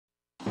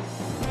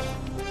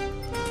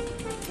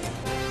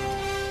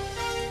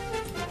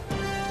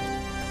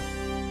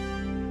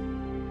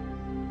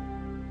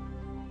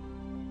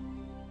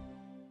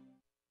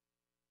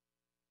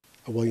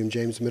A William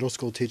James Middle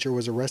School teacher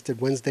was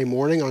arrested Wednesday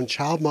morning on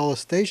child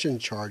molestation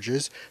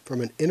charges from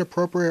an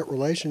inappropriate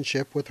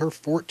relationship with her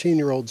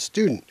 14-year-old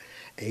student.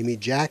 Amy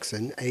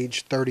Jackson,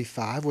 age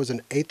 35, was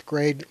an 8th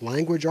grade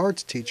language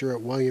arts teacher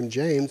at William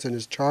James and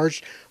is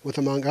charged with,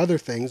 among other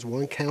things,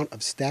 1 count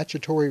of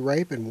statutory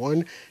rape and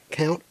 1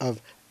 count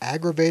of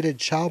aggravated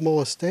child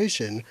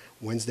molestation.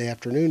 Wednesday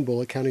afternoon,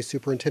 Bulloch County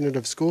Superintendent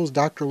of Schools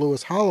Dr.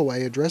 Lewis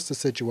Holloway addressed the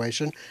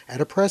situation at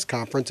a press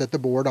conference at the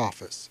board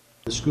office.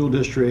 The school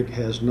district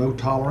has no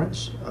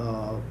tolerance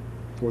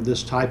for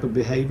this type of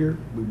behavior.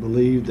 We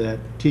believe that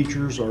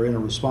teachers are in a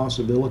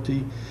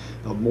responsibility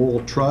of moral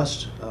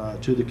trust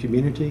to the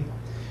community.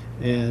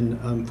 And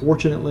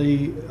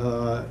unfortunately,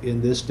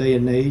 in this day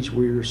and age,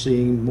 we're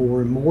seeing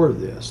more and more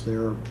of this.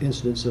 There are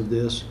incidents of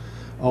this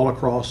all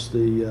across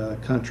the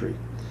country.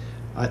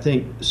 I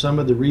think some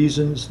of the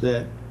reasons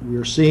that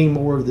we're seeing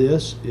more of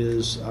this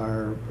is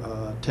our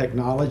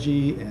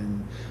technology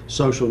and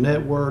social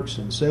networks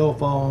and cell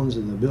phones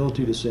and the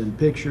ability to send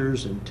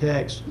pictures and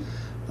text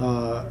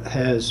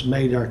has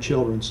made our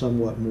children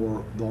somewhat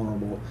more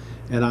vulnerable.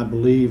 And I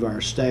believe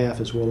our staff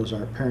as well as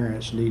our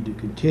parents need to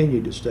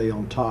continue to stay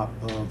on top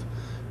of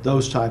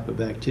those type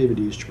of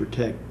activities to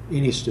protect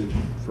any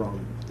student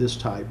from this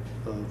type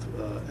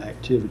of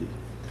activity.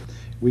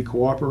 We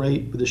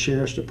cooperate with the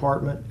Sheriff's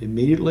Department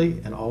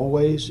immediately and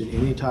always in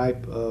any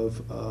type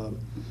of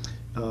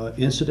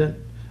incident.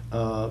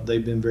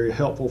 They've been very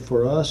helpful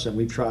for us, and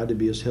we've tried to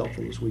be as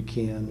helpful as we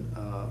can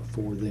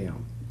for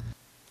them.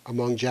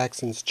 Among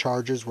Jackson's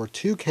charges were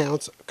 2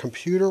 counts of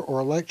computer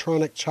or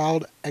electronic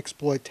child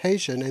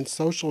exploitation, and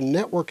social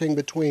networking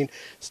between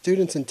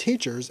students and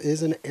teachers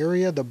is an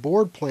area the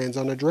board plans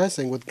on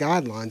addressing with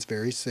guidelines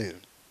very soon.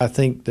 I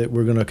think that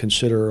we're going to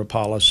consider a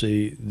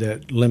policy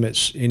that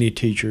limits any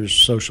teacher's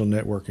social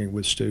networking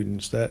with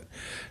students.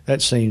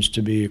 That seems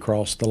to be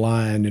across the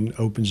line and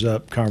opens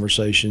up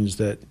conversations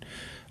that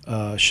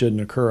shouldn't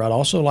occur. I'd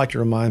also like to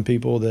remind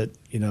people that,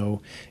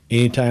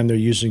 anytime they're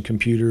using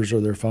computers or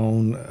their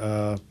phone,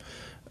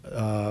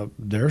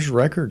 there's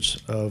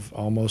records of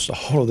almost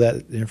all of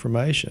that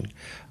information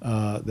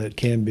that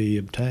can be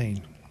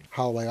obtained.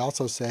 Holloway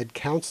also said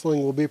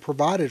counseling will be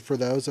provided for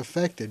those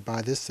affected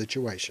by this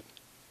situation.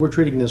 We're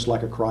treating this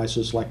like a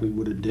crisis, like we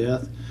would a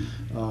death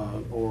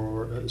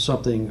or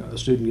something, a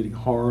student getting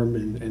harmed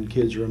and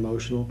kids are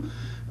emotional.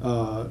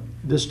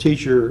 This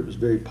teacher is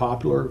very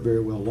popular,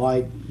 very well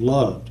liked,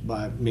 loved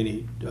by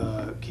many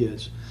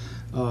kids.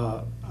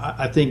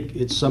 I think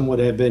it's somewhat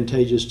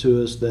advantageous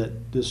to us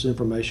that this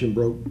information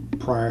broke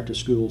prior to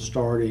school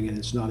starting, and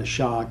it's not a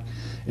shock.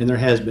 And there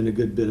has been a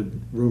good bit of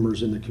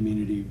rumors in the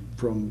community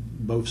from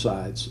both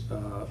sides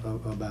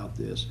about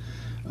this.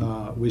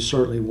 We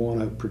certainly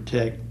want to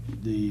protect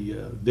the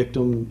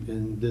victim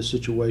in this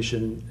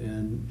situation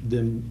and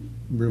them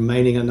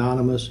remaining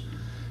anonymous.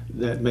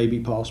 That may be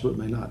possible, it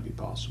may not be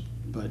possible.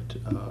 But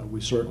we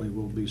certainly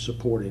will be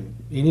supporting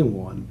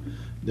anyone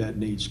that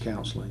needs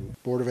counseling.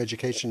 Board of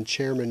Education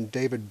Chairman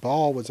David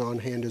Ball was on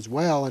hand as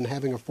well, and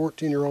having a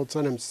 14-year-old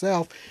son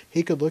himself,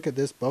 he could look at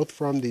this both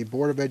from the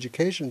Board of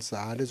Education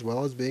side as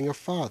well as being a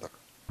father.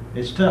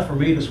 It's tough for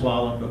me to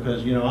swallow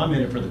because, I'm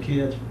in it for the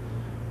kids,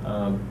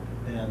 and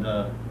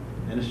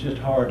it's just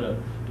hard to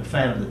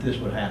fathom that this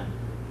would happen.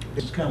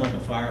 It's kind of like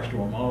a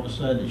firestorm. All of a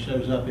sudden it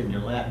shows up in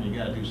your lap and you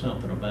got to do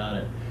something about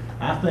it.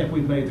 I think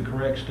we've made the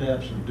correct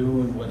steps in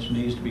doing what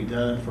needs to be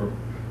done for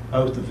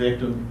both the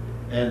victim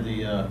and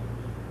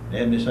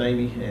Miss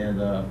Amy, and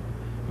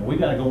we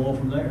got to go on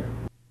from there.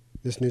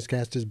 This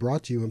newscast is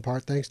brought to you in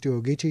part thanks to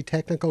Ogeechee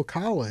Technical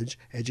College,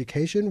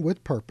 education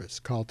with purpose.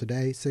 Call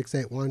today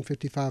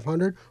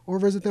 681-5500 or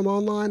visit them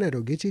online at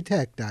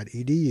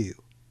ogeecheetech.edu.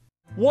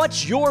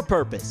 What's your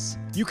purpose?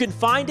 You can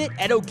find it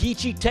at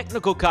Ogeechee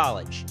Technical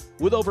College.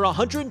 With over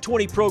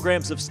 120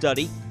 programs of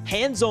study,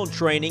 hands-on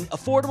training,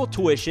 affordable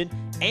tuition,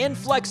 and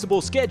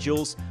flexible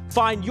schedules,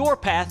 find your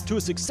path to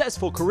a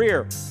successful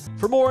career.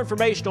 For more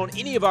information on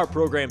any of our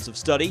programs of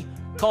study,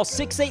 call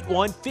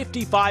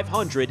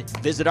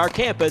 681-5500, visit our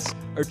campus,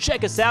 or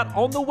check us out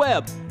on the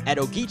web at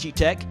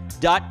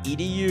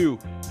ogeecheetech.edu.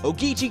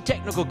 Ogeechee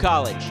Technical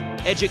College,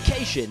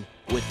 education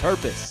with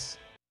purpose.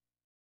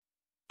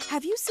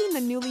 Have you seen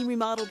the newly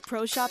remodeled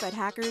Pro Shop at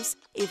Hackers?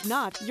 If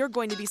not, you're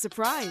going to be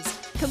surprised.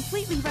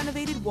 Completely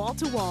renovated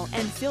wall-to-wall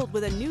and filled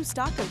with a new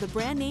stock of the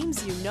brand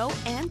names you know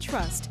and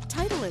trust.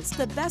 Titleist,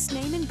 the best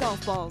name in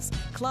golf balls.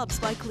 Clubs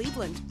by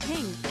Cleveland,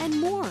 Ping, and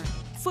more.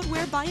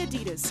 Footwear by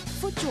Adidas,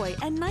 FootJoy,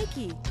 and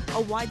Nike.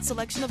 A wide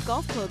selection of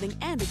golf clothing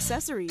and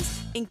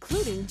accessories,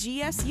 including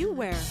GSU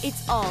wear.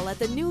 It's all at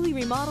the newly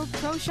remodeled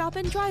Pro Shop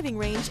and Driving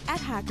Range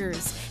at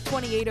Hackers,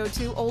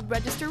 2802 Old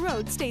Register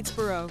Road,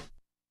 Statesboro.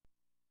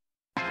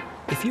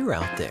 If you're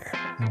out there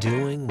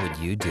doing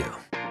what you do,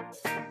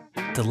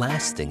 the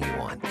last thing you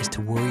want is to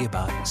worry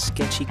about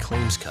sketchy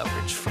claims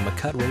coverage from a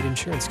cut-rate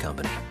insurance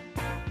company.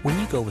 When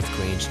you go with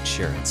Grange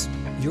Insurance,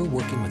 you're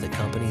working with a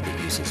company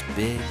that uses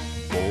big,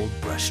 bold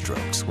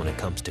brushstrokes when it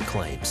comes to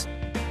claims,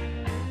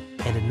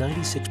 and a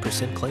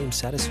 96% claim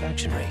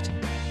satisfaction rate.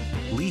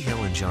 Lee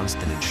Hill &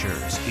 Johnston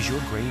Insurers is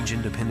your Grange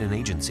independent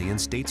agency in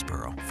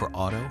Statesboro for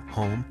auto,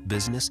 home,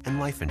 business,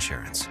 and life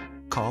insurance.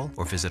 Call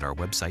or visit our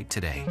website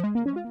today.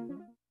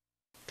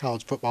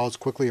 College football is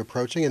quickly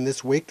approaching, and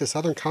this week the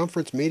Southern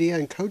Conference media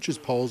and coaches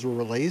polls were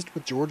released,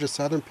 with Georgia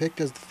Southern picked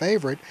as the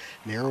favorite,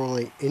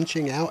 narrowly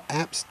inching out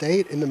App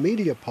State in the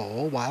media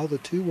poll, while the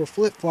two were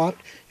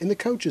flip-flopped in the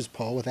coaches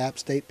poll, with App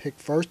State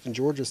picked first and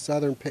Georgia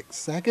Southern picked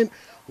second.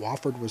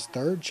 Wofford was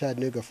third,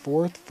 Chattanooga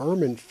fourth,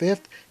 Furman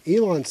fifth,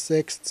 Elon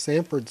sixth,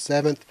 Samford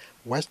seventh,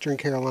 Western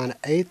Carolina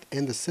eighth,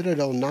 and the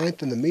Citadel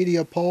ninth in the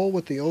media poll,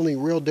 with the only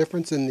real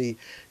difference in the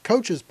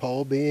coaches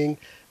poll being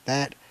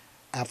that,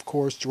 of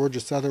course, Georgia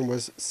Southern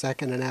was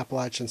second and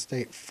Appalachian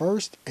State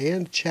first,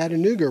 and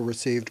Chattanooga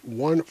received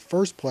one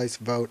first-place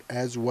vote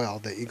as well.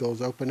 The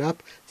Eagles open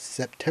up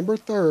September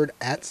 3rd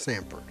at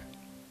Samford.